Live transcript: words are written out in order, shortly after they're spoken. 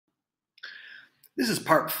This is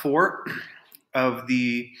part 4 of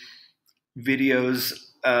the videos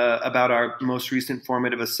about our most recent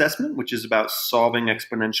formative assessment, which is about solving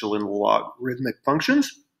exponential and logarithmic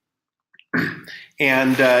functions.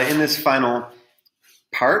 And in this final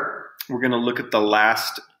part, we're going to look at the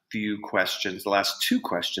last few questions, the last 2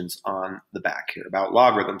 questions on the back here about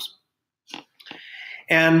logarithms.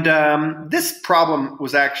 And this problem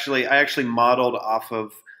was I actually modeled off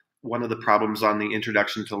of one of the problems on the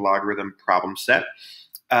Introduction to Logarithm problem set.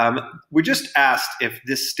 We just asked if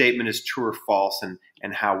this statement is true or false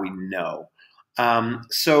and how we know.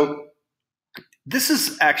 So this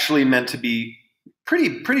is actually meant to be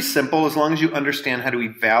pretty simple as long as you understand how to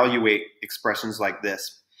evaluate expressions like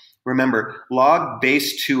this. Remember, log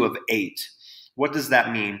base 2 of 8. What does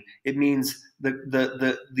that mean? It means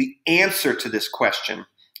the answer to this question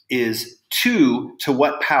is 2 to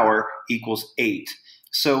what power equals 8.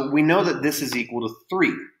 So we know that this is equal to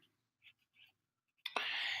 3.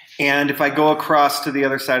 And if I go across to the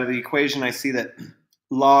other side of the equation, I see that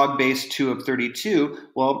log base 2 of 32,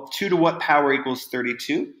 well, 2 to what power equals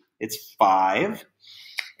 32? It's 5.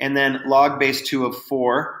 And then log base 2 of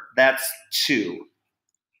 4, that's 2.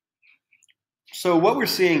 So what we're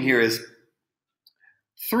seeing here is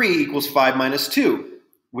 3 equals 5 minus 2,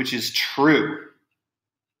 which is true.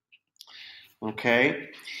 Okay?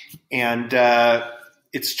 And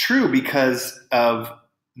it's true because of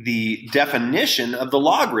the definition of the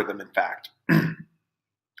logarithm, in fact.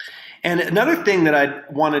 And another thing that I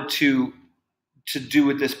wanted to do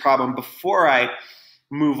with this problem before I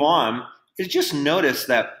move on is just notice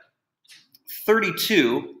that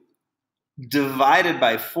 32 divided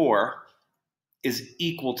by 4 is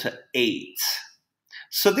equal to 8.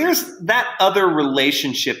 So there's that other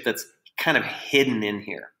relationship that's kind of hidden in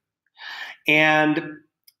here. And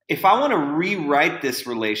if I want to rewrite this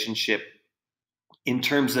relationship in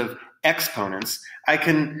terms of exponents, I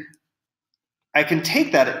can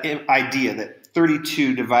take that idea that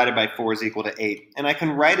 32 divided by 4 is equal to 8, and I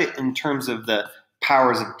can write it in terms of the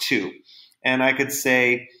powers of 2. And I could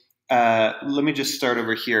say, let me just start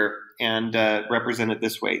over here and represent it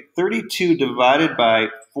this way. 32 divided by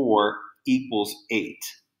 4 equals 8.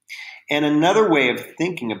 And another way of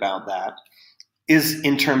thinking about that is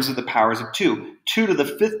in terms of the powers of 2. 2 to the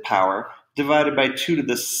 5th power divided by 2 to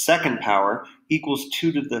the 2nd power equals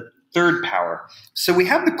 2 to the 3rd power. So we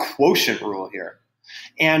have the quotient rule here.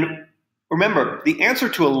 And remember, the answer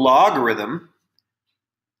to a logarithm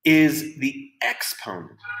is the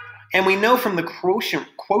exponent. And we know from the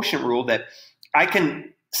quotient rule that I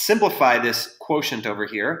can simplify this quotient over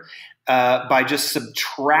here by just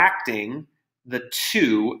subtracting the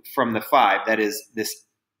 2 from the 5. That is this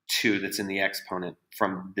 2 that's in the exponent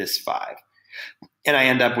from this 5. And I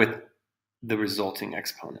end up with the resulting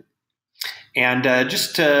exponent. And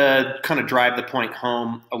just to kind of drive the point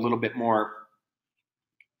home a little bit more,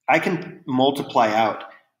 I can multiply out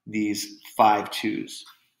these 5 2's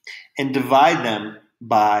and divide them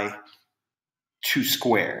by 2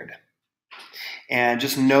 squared. And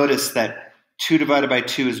just notice that 2 divided by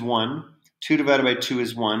 2 is 1, 2 divided by 2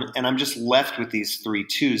 is 1, and I'm just left with these 3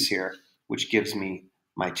 2's here, which gives me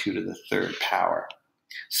my 2 to the 3rd power.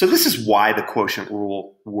 So this is why the quotient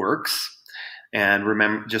rule works. And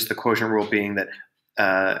remember, just the quotient rule being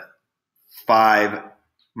that 5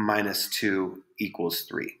 minus 2 equals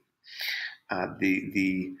 3. I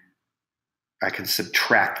can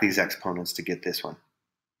subtract these exponents to get this one.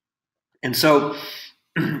 And so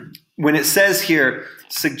when it says here,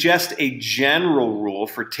 suggest a general rule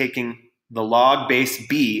for taking the log base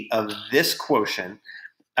b of this quotient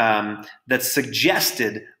that's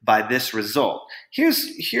suggested by this result.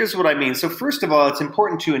 Here's what I mean. So first of all, it's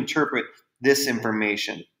important to interpret this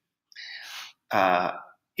information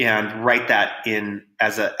and write that in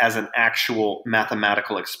as an actual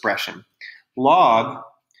mathematical expression. Log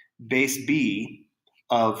base b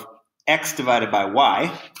of x divided by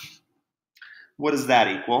y, what does that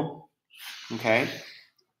equal? Okay.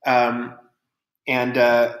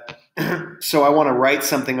 So I want to write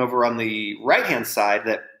something over on the right-hand side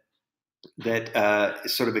that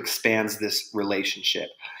sort of expands this relationship.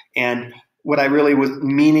 And what I really was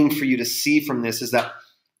meaning for you to see from this is that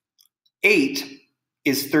 8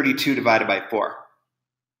 is 32 divided by 4.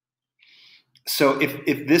 So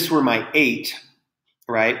if this were my 8,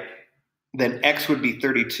 right, then x would be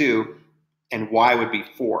 32 and y would be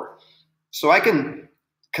 4. So I can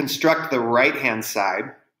construct the right-hand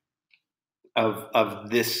side of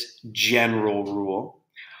this general rule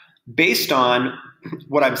based on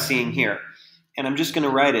what I'm seeing here. And I'm just going to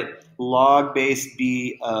write it log base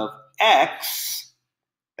b of x,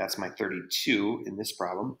 that's my 32 in this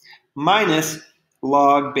problem, minus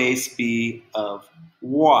log base b of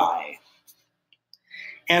y.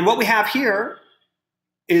 And what we have here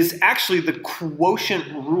is actually the quotient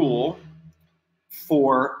rule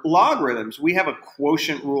for logarithms. We have a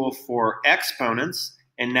quotient rule for exponents,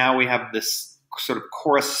 and now we have this sort of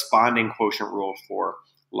corresponding quotient rule for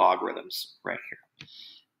logarithms right here.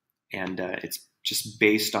 And it's just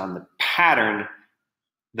based on the pattern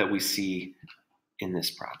that we see in this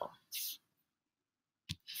problem.